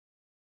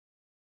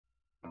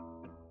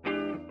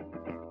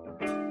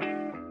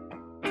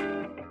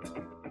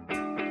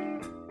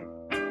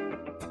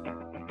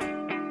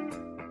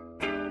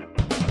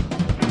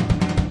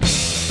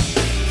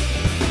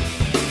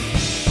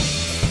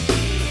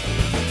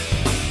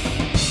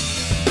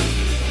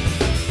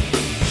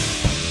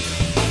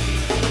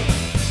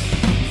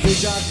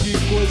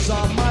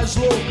coisa mais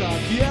louca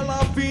que ela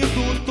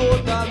vindo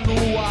toda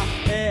nua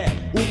é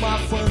uma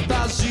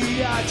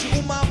fantasia de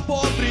uma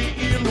pobre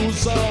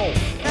ilusão.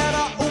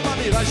 Era uma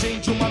miragem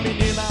de uma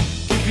menina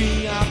que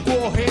vinha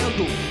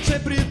correndo,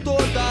 sempre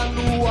toda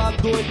nua,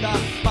 doida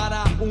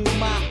para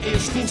uma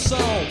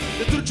excursão,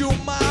 dentro de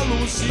uma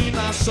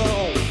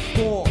alucinação,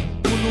 como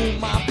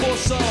numa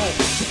poção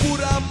de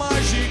pura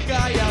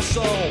mágica e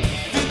ação,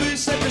 vindo e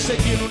sempre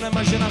seguindo na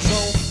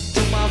imaginação de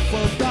uma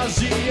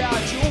fantasia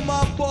de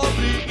uma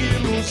pobre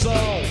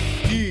ilusão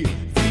que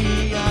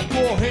vinha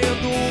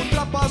correndo,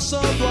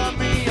 ultrapassando a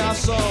minha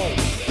ação.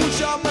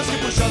 Puxa mais que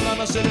puxa lá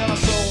na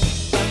aceleração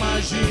da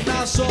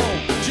imaginação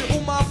de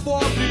uma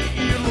pobre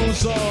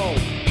ilusão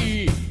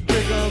e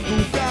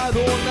pegando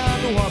carona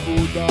no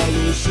rabo da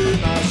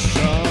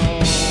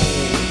alucinação.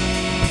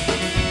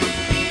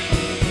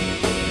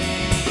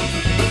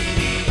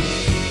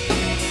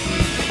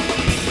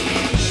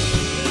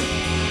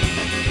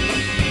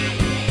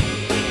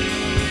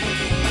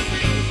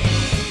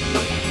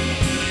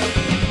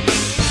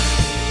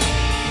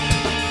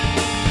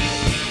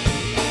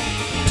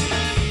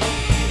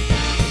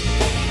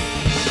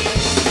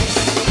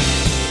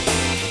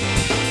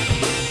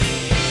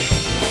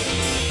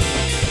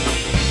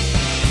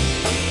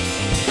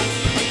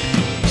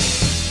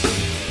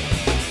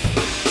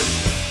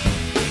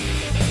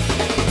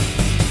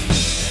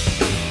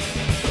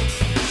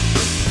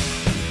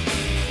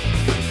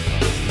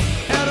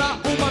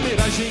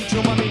 De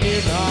uma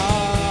menina,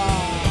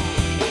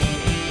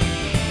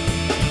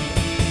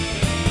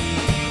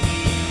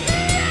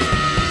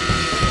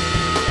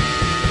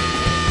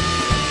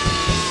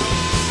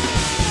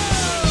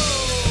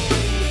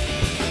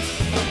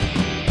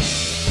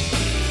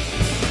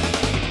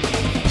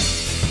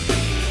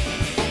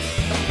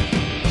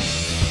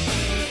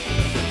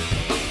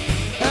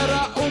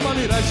 era uma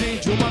miragem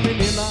de uma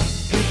menina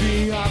que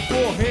vinha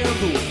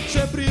correndo,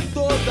 sempre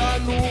toda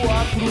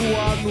nua,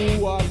 crua,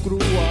 nua,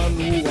 crua,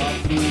 nua,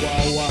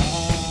 crua,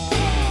 uau.